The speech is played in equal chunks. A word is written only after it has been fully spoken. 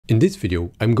In this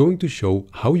video, I'm going to show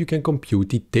how you can compute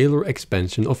the Taylor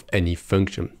expansion of any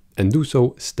function, and do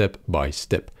so step by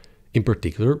step. In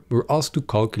particular, we're asked to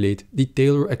calculate the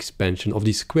Taylor expansion of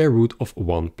the square root of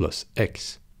 1 plus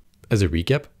x. As a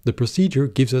recap, the procedure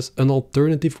gives us an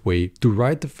alternative way to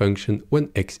write the function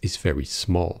when x is very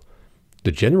small.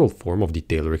 The general form of the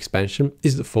Taylor expansion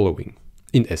is the following.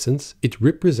 In essence, it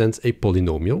represents a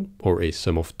polynomial, or a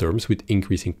sum of terms with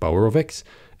increasing power of x,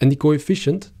 and the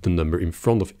coefficient, the number in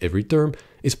front of every term,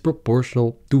 is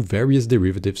proportional to various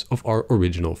derivatives of our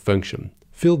original function,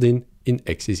 filled in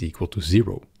x is equal to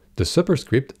 0. The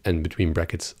superscript and between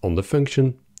brackets on the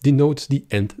function denotes the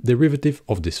nth derivative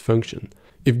of this function.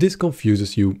 If this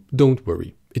confuses you, don't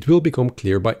worry. It will become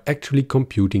clear by actually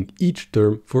computing each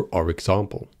term for our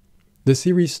example. The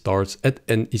series starts at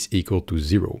n is equal to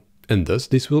 0, and thus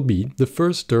this will be the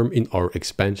first term in our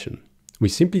expansion. We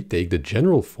simply take the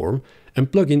general form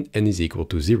and plug in n is equal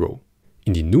to 0.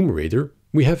 In the numerator,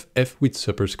 we have f with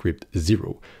superscript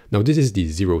 0. Now this is the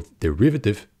 0th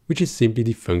derivative, which is simply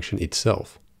the function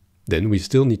itself. Then we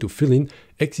still need to fill in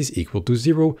x is equal to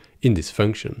 0 in this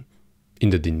function. In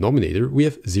the denominator, we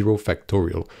have 0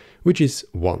 factorial, which is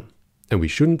 1. And we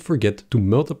shouldn't forget to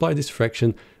multiply this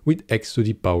fraction with x to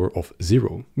the power of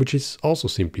 0, which is also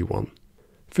simply 1.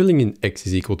 Filling in x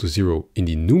is equal to 0 in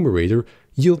the numerator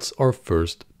yields our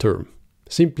first term,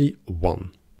 simply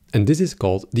 1. And this is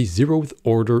called the 0th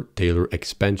order Taylor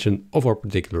expansion of our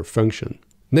particular function.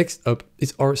 Next up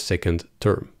is our second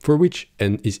term, for which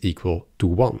n is equal to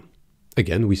 1.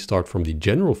 Again, we start from the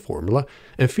general formula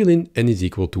and fill in n is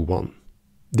equal to 1.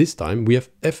 This time we have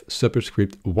f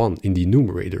superscript 1 in the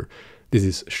numerator. This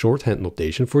is shorthand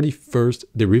notation for the first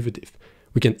derivative.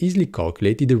 We can easily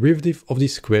calculate the derivative of the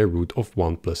square root of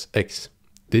 1 plus x.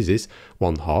 This is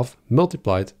 1/2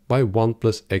 multiplied by 1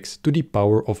 plus x to the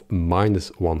power of minus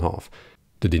 1/2.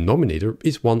 The denominator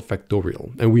is 1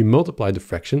 factorial, and we multiply the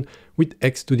fraction with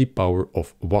x to the power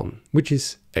of 1, which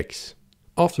is x.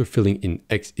 After filling in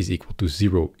x is equal to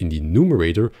 0 in the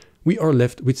numerator, we are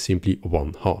left with simply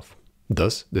 1/2.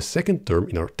 Thus, the second term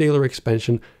in our Taylor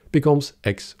expansion becomes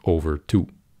x over 2.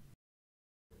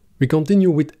 We continue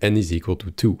with n is equal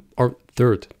to 2, our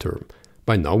third term.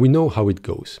 By now we know how it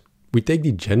goes. We take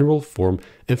the general form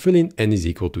and fill in n is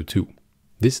equal to 2.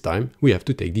 This time we have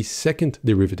to take the second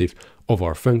derivative of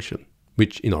our function,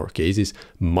 which in our case is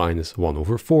minus 1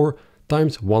 over 4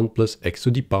 times 1 plus x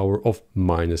to the power of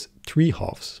minus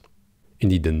 3/2. In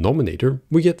the denominator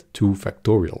we get 2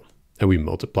 factorial, and we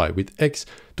multiply with x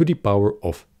to the power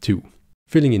of 2.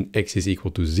 Filling in x is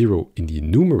equal to 0 in the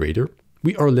numerator,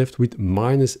 we are left with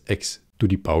minus x to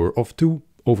the power of 2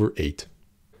 over 8.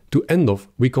 To end off,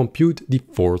 we compute the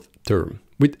fourth term,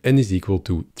 with n is equal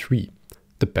to 3.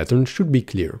 The pattern should be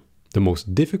clear. The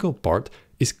most difficult part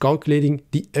is calculating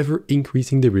the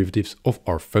ever-increasing derivatives of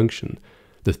our function.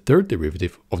 The third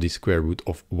derivative of the square root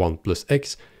of 1 plus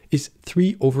x is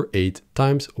 3 over 8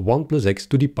 times 1 plus x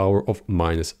to the power of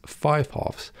minus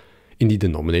 5/2. In the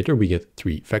denominator we get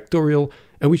 3 factorial,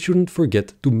 and we shouldn't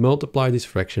forget to multiply this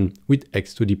fraction with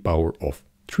x to the power of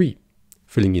 3.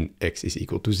 Filling in x is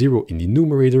equal to 0 in the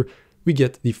numerator, we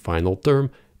get the final term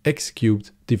x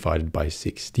cubed divided by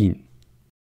 16.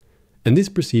 And this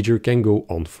procedure can go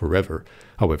on forever.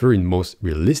 However, in most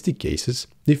realistic cases,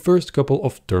 the first couple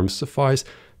of terms suffice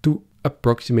to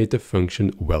approximate the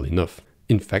function well enough.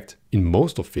 In fact, in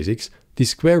most of physics, the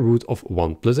square root of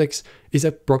 1 plus x is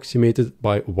approximated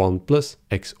by 1 plus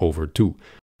x over 2,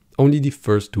 only the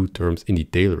first two terms in the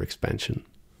Taylor expansion.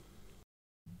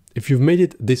 If you've made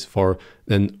it this far,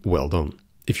 then well done.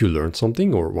 If you learned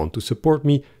something or want to support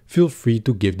me, feel free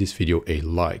to give this video a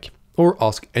like, or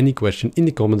ask any question in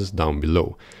the comments down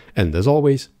below. And as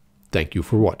always, thank you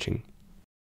for watching.